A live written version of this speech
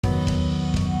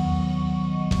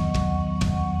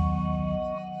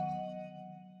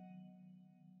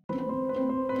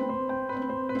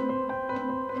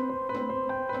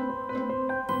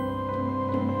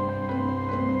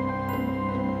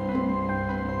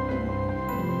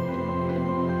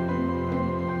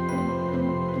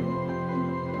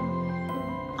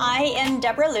I am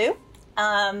Deborah Liu.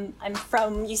 I'm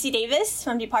from UC Davis,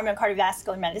 from the Department of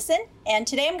Cardiovascular Medicine. And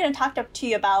today I'm going to talk to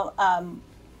you about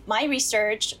my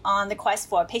research on the quest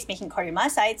for pacemaking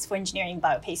cardiomyocytes for engineering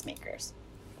biopacemakers.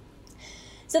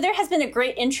 So there has been a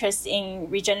great interest in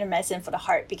regenerative medicine for the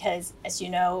heart because, as you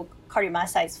know,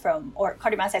 cardiomyocytes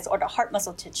or the heart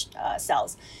muscle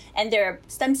cells and their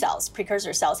stem cells,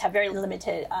 precursor cells, have very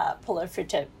limited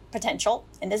proliferative potential.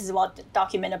 And this is well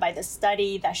documented by the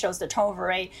study that shows the turnover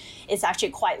rate is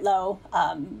actually quite low,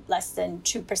 less than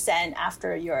 2%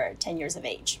 after you're 10 years of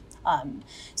age.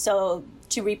 So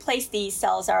to replace these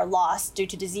cells that are lost due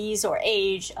to disease or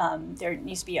age, there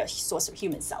needs to be a source of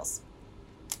human cells.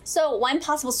 So one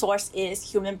possible source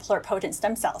is human pluripotent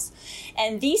stem cells.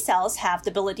 And these cells have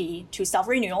the ability to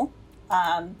self-renewal,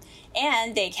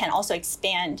 and they can also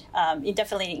expand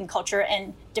indefinitely in culture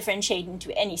and differentiate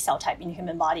into any cell type in the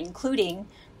human body, including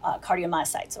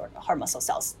cardiomyocytes or heart muscle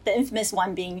cells, the infamous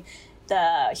one being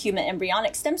the human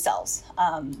embryonic stem cells.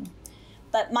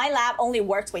 But my lab only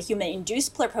works with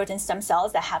human-induced pluripotent stem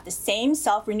cells that have the same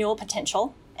self-renewal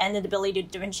potential and the ability to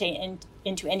differentiate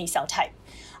into any cell type.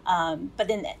 But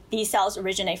then these cells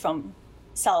originate from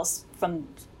cells from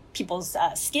people's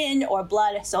skin or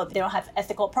blood, so they don't have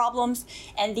ethical problems.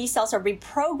 And these cells are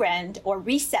reprogrammed or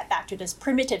reset back to this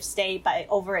primitive state by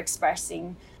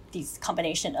overexpressing these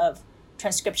combination of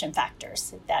transcription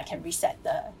factors that can reset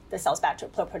the cells back to a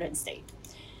pluripotent state.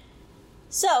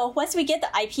 So once we get the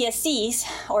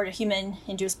iPSCs, or the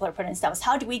human-induced pluripotent cells,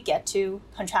 how do we get to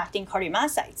contracting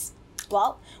cardiomyocytes?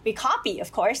 Well, we copy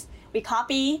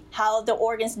how the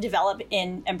organs develop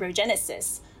in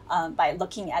embryogenesis by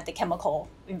looking at the chemical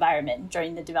environment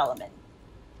during the development.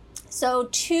 So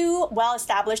two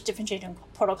well-established differentiation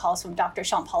protocols from Dr.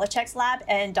 Sean Polachek's lab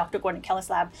and Dr. Gordon Kelly's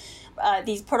lab.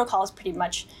 These protocols pretty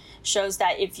much shows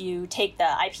that if you take the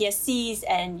iPSCs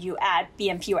and you add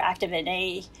BMP or activin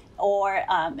A, or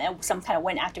some kind of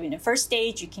Wnt activator in the first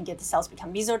stage, you can get the cells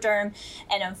become mesoderm,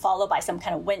 and then followed by some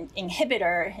kind of Wnt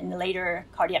inhibitor in the later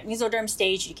cardiac mesoderm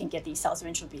stage, you can get these cells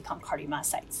eventually become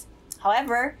cardiomyocytes.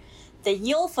 However, the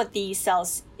yield for these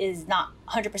cells is not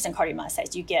 100%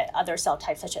 cardiomyocytes. You get other cell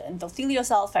types such as endothelial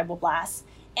cells, fibroblasts,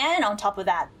 and on top of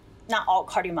that, not all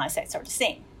cardiomyocytes are the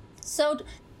same. So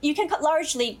you can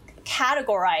largely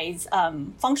categorize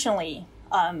functionally.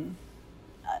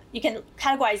 You can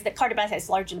categorize the cardiomyocytes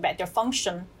largely by their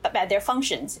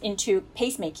functions into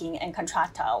pacemaking and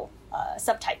contractile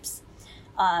subtypes.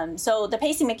 So the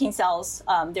pacemaking cells,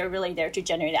 they're really there to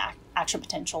generate action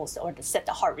potentials or to set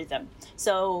the heart rhythm.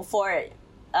 So for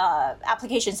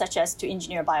applications such as to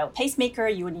engineer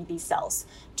biopacemaker, you would need these cells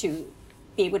to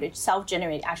be able to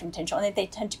self-generate action potential, and they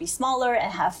tend to be smaller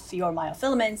and have fewer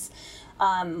myofilaments.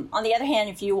 On the other hand,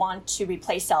 if you want to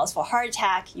replace cells for heart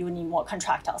attack, you would need more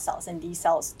contractile cells, and these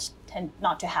cells tend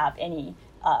not to have any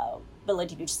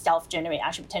ability to self-generate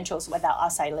action potentials without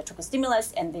outside electrical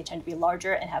stimulus, and they tend to be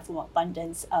larger and have more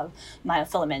abundance of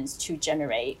myofilaments to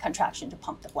generate contraction to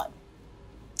pump the blood.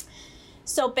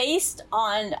 So based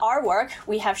on our work,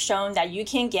 we have shown that you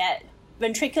can get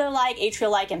ventricular-like,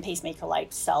 atrial-like, and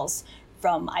pacemaker-like cells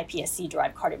from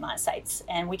iPSC-derived cardiomyocytes.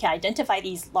 And we can identify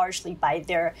these largely by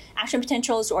their action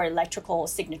potentials or electrical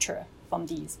signature from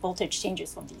these voltage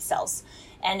changes from these cells.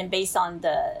 And based on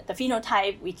the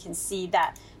phenotype, we can see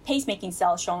that pacemaking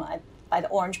cells shown by the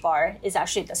orange bar is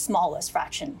actually the smallest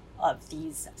fraction of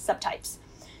these subtypes.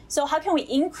 So how can we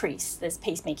increase this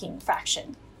pacemaking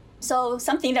fraction? So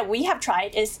something that we have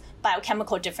tried is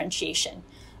biochemical differentiation,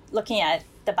 looking at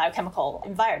the biochemical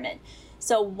environment.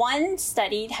 So one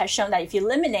study has shown that if you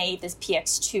eliminate this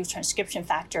PX2 transcription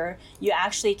factor, you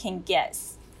actually can get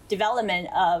development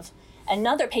of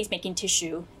another pacemaking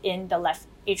tissue in the left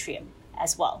atrium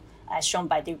as well, as shown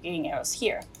by the green arrows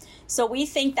here. So we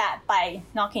think that by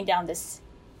knocking down this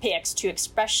PX2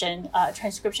 expression,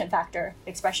 transcription factor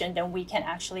expression, then we can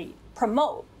actually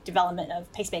promote development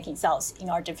of pacemaking cells in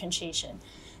our differentiation.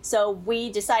 So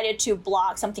we decided to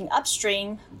block something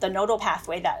upstream, the nodal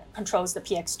pathway that controls the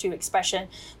PX2 expression,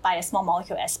 by a small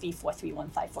molecule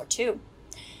SB431542.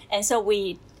 And so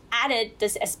we added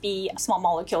this SB small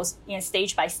molecules in a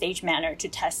stage-by-stage manner to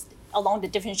test along the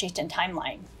differentiation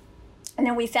timeline. And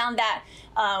then we found that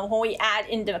when we add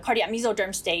in the cardiac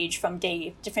mesoderm stage from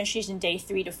differentiation day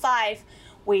 3 to 5,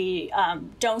 we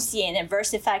don't see an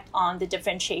adverse effect on the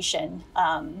differentiation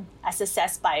as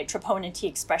assessed by troponin T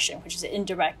expression, which is an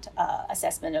indirect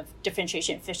assessment of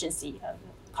differentiation efficiency of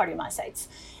cardiomyocytes.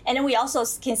 And then we also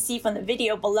can see from the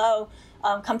video below,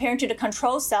 comparing to the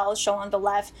control cells shown on the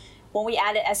left, when we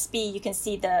added SB, you can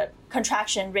see the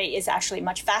contraction rate is actually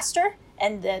much faster,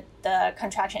 and the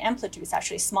contraction amplitude is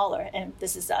actually smaller. And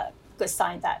this is good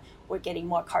sign that we're getting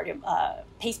more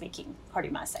pacemaking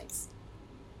cardiomyocytes.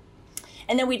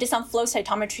 And then we did some flow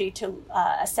cytometry to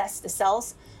assess the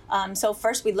cells. So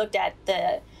first we looked at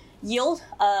the yield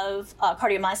of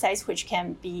cardiomyocytes, which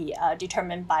can be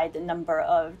determined by the number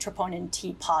of troponin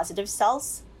T positive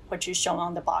cells, which is shown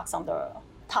on the box on the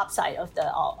top side of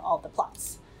all the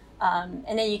plots.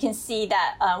 And then you can see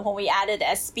that when we added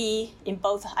SB in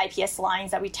both IPS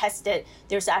lines that we tested,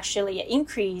 there's actually an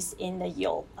increase in the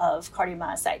yield of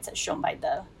cardiomyocytes as shown by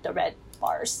the red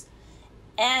bars.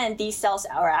 And these cells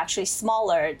are actually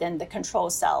smaller than the control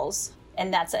cells,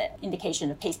 and that's an indication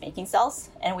of pacemaking cells.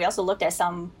 And we also looked at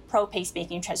some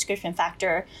pro-pacemaking transcription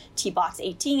factor,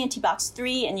 TBOX18 and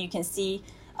TBOX3, and you can see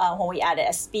when we added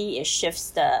SB, it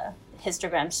shifts the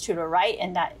histograms to the right,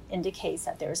 and that indicates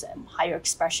that there's a higher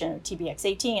expression of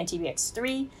TBX18 and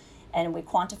TBX3. And we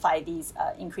quantify these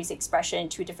increased expression in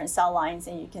 2 different cell lines,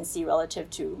 and you can see relative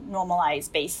to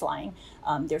normalized baseline,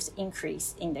 there's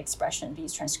increase in the expression of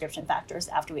these transcription factors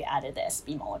after we added the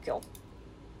SB molecule.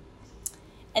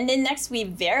 And then next, we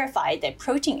verified the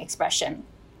protein expression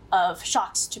of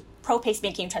SHOX2,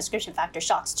 pro-pacemaking transcription factor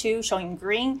SHOX2 showing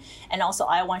green, and also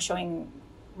IL-1 showing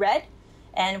red.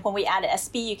 And when we added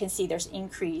SB, you can see there's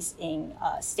increase in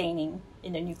staining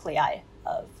in the nuclei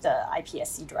of the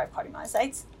iPSC-derived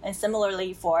cardiomyocytes. And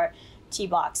similarly for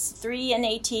TBOX3 and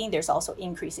 18, there's also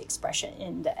increased expression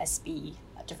in the SB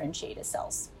differentiated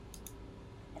cells.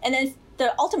 And then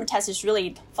the ultimate test is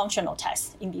really functional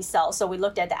test in these cells. So we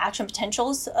looked at the action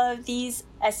potentials of these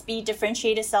SB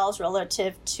differentiated cells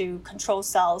relative to control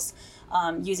cells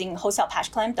using whole cell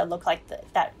patch clamp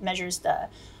that measures the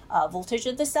voltage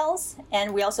of the cells.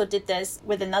 And we also did this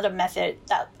with another method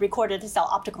that recorded the cell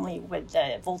optically with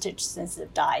the voltage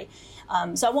sensitive dye.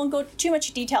 So I won't go too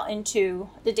much detail into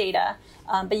the data,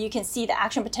 but you can see the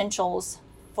action potentials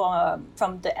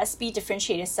from the SB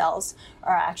differentiated cells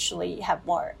are actually have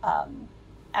more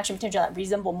action potential that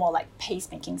resemble more like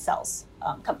pacemaking cells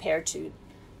compared to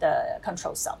the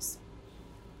control cells.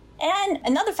 And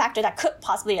another factor that could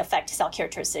possibly affect cell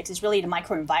characteristics is really the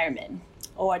microenvironment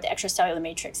or the extracellular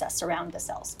matrix that surround the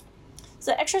cells.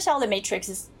 So extracellular matrix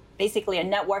is basically a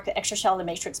network of extracellular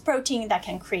matrix protein that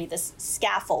can create this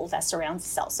scaffold that surrounds the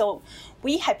cell. So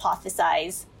we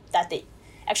hypothesize that the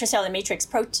extracellular matrix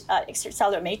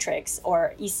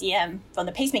or ECM from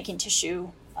the pacemaking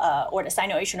tissue or the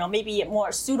sinoatrial node may be a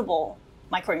more suitable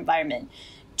microenvironment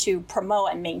to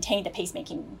promote and maintain the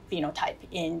pacemaking phenotype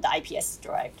in the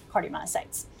iPS-derived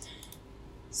cardiomyocytes.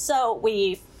 So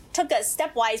we took a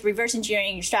stepwise reverse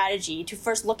engineering strategy to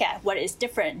first look at what is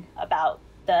different about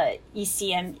the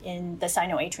ECM in the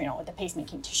sinoatrial node, the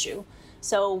pacemaking tissue.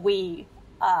 So we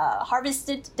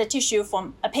harvested the tissue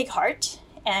from a pig heart,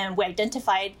 and we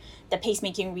identified the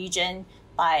pacemaking region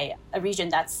by a region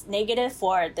that's negative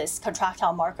for this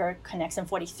contractile marker connexin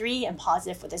 43 and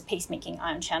positive for this pacemaking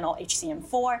ion channel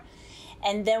HCM4.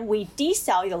 And then we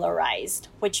decellularized,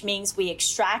 which means we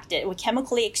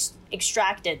chemically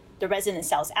extracted the resident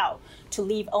cells out to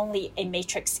leave only a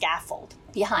matrix scaffold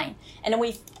behind. And then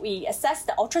we assessed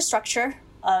the ultrastructure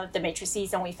of the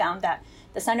matrices, and we found that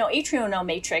the sinoatrial node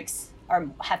matrix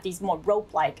have these more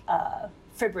rope-like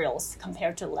fibrils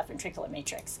compared to the left ventricular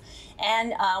matrix.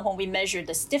 And when we measured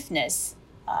the stiffness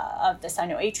of the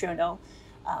sinoatrial node,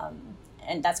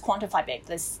 and that's quantified by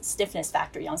this stiffness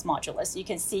factor, Young's modulus, you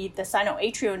can see the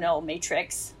sinoatrial node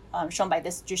matrix shown by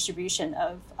this distribution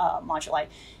of moduli.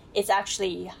 It's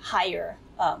actually higher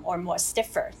or more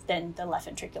stiffer than the left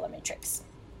ventricular matrix.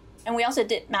 And we also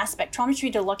did mass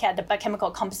spectrometry to look at the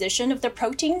biochemical composition of the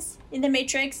proteins in the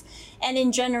matrix. And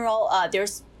in general,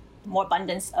 there's more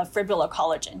abundance of fibrillar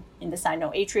collagen in the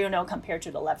sinoatrial node compared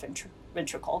to the left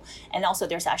ventricle. And also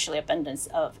there's actually abundance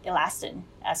of elastin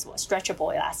as well,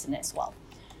 stretchable elastin as well.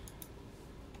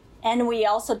 And we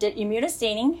also did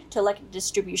immunostaining to look at the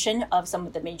distribution of some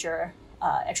of the major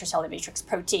extracellular matrix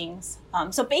proteins.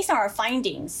 So based on our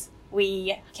findings,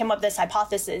 we came up with this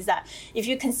hypothesis that if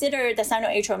you consider the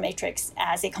sinoatrial matrix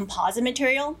as a composite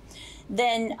material,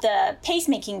 then the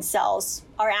pacemaking cells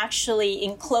are actually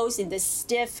enclosed in this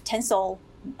stiff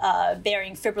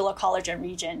tensile-bearing fibrillar collagen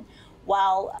region,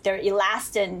 while there are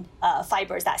elastin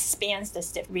fibers that spans the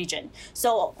stiff region.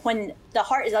 So when the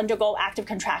heart is undergo active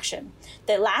contraction,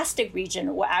 the elastic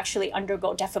region will actually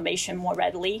undergo deformation more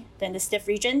readily than the stiff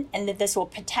region, and then this will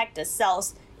protect the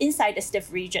cells inside the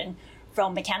stiff region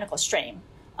from mechanical strain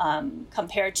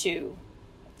compared to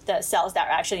the cells that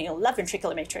are actually in the left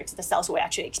ventricular matrix. The cells will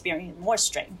actually experience more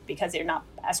strain because they're not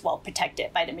as well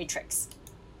protected by the matrix.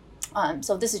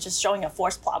 So this is just showing a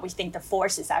force plot. We think the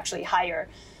force is actually higher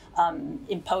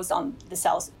imposed on the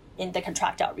cells in the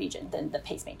contractile region than the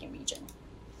pacemaking region.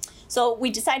 So we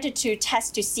decided to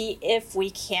test to see if we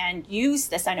can use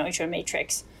the sinoatrial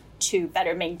matrix to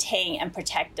better maintain and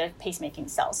protect the pacemaking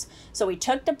cells. So we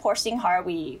took the porcine heart,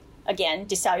 we again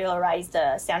decellularized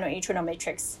the sinoatrial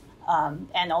matrix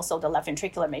and also the left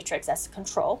ventricular matrix as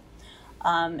control.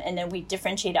 And then we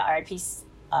differentiated our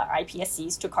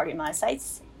iPSCs to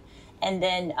cardiomyocytes. And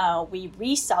then we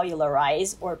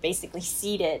recellularized or basically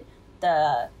seeded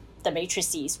the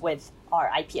matrices with our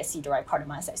iPSC-derived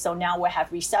cardiomyocytes. So now we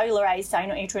have recellularized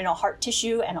sinoatrial heart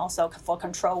tissue, and also for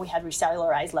control, we had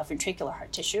recellularized left ventricular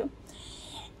heart tissue.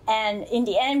 And in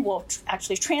the end, we'll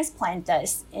actually transplant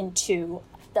this into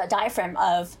the diaphragm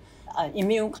of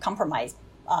immune-compromised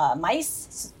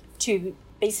mice to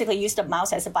basically use the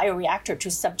mouse as a bioreactor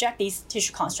to subject these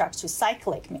tissue constructs to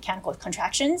cyclic mechanical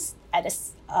contractions at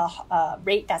a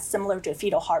rate that's similar to a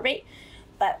fetal heart rate,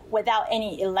 but without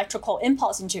any electrical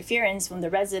impulse interference from the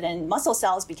resident muscle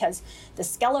cells, because the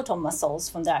skeletal muscles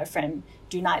from the diaphragm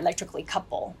do not electrically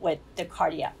couple with the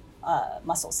cardiac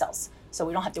muscle cells. So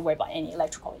we don't have to worry about any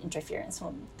electrical interference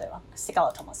from the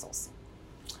skeletal muscles.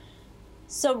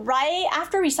 So right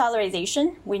after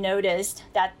recellularization, we noticed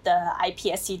that the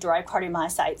iPSC-derived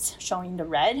cardiomyocytes, showing the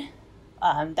red,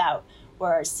 that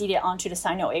were seeded onto the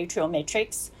sinoatrial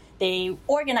matrix, they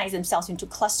organize themselves into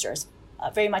clusters,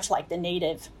 very much like the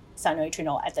native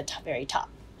sinoatrial at the very top.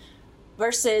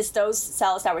 Versus those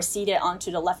cells that were seeded onto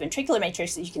the left ventricular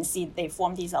matrix, you can see they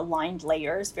form these aligned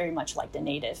layers, very much like the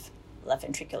native left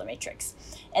ventricular matrix.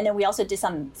 And then we also did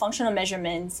some functional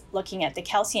measurements looking at the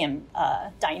calcium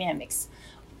dynamics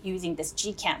using this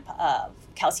GCAMP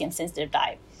calcium sensitive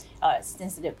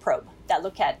probe that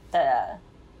look at the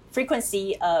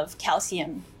frequency of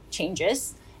calcium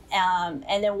changes.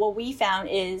 And then what we found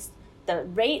is the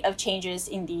rate of changes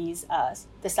in these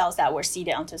the cells that were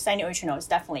seeded onto sinoatrial is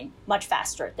definitely much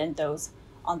faster than those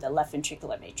on the left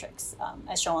ventricular matrix,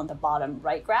 as shown on the bottom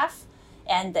right graph.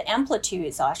 And the amplitude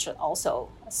is actually also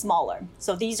smaller.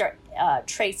 So these are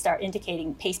traits that are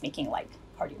indicating pacemaking-like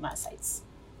cardiomyocytes.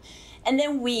 And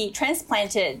then we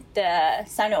transplanted the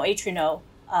sinoatrial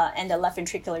and the left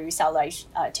ventricular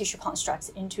recellularized tissue constructs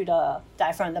into the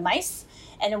diaphragm of the mice.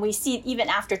 And then we see even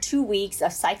after 2 weeks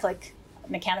of cyclic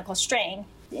mechanical strain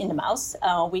in the mouse,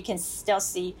 we can still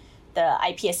see the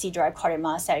iPSC-derived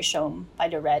cardiomyocytes shown by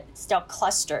the red still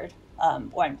clustered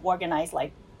or organized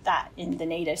like that in the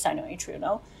native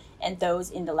sinoatrial, and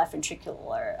those in the left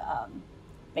ventricular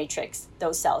matrix,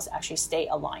 those cells actually stay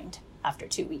aligned after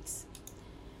 2 weeks.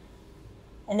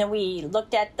 And then we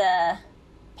looked at the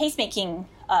pacemaking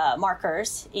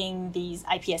markers in these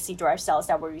iPSC-derived cells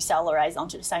that were recellularized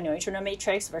onto the sinoatrial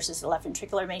matrix versus the left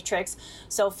ventricular matrix.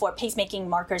 So for pacemaking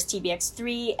markers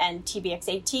TBX3 and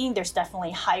TBX18, there's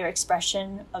definitely higher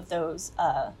expression of those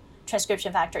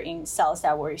transcription factor in cells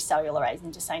that were cellularized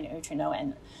into sinoatrial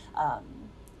and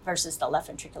versus the left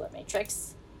ventricular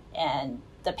matrix. And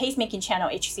the pacemaking channel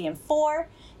HCM4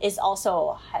 is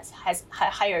also has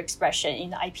higher expression in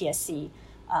the iPSC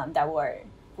that were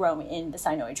grown in the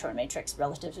sinoatrial matrix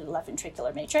relative to the left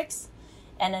ventricular matrix.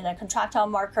 And then the contractile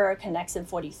marker connexin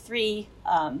 43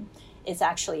 is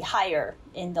actually higher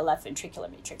in the left ventricular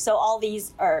matrix. So all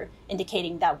these are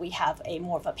indicating that we have a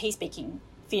more of a pacemaking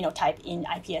phenotype in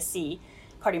iPSC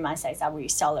cardiomyocytes that we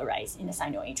cellularize in the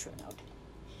sinoatrial node.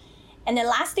 And the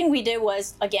last thing we did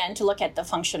was, again, to look at the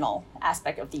functional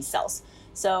aspect of these cells.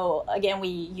 So again, we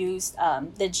used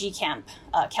the GCAMP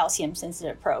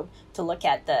calcium-sensitive probe to look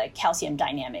at the calcium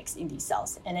dynamics in these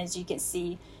cells. And as you can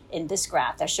see in this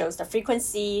graph, that shows the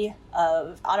frequency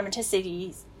of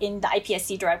automaticity in the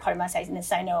iPSC-derived cardiomyocytes in the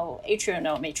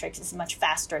sinoatrial matrix is much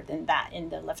faster than that in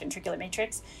the left ventricular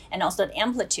matrix. And also the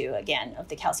amplitude, again, of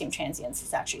the calcium transients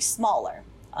is actually smaller.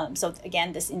 So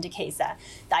again, this indicates that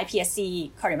the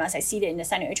iPSC cardiomyocytes seeded in the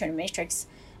sinoatrial matrix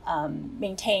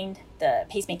maintained the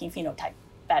pacemaking phenotype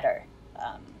better.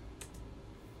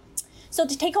 So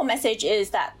the take-home message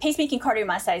is that pacemaking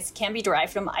cardiomyocytes can be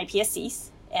derived from iPSCs,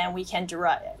 and we can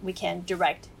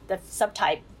direct the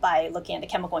subtype by looking at the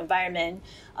chemical environment,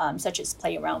 such as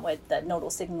playing around with the nodal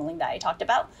signaling that I talked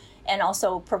about, and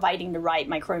also providing the right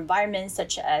microenvironment,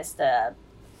 such as the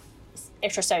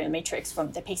extracellular matrix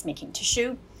from the pacemaking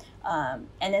tissue. And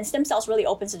then stem cells really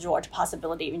opens the door to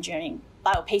possibility of engineering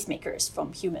biopacemakers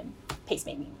from human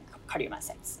pacemaking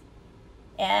cardiomyocytes.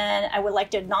 And I would like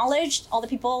to acknowledge all the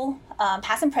people,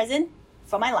 past and present,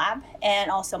 from my lab, and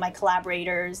also my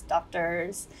collaborators,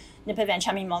 Drs. Nipa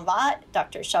Vanchami-Monvat,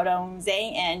 Dr. Xiaodong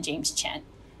Zhang, and James Chen.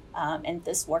 And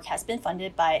this work has been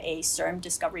funded by a CERM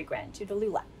Discovery Grant to the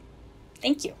Lu Lab.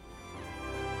 Thank you.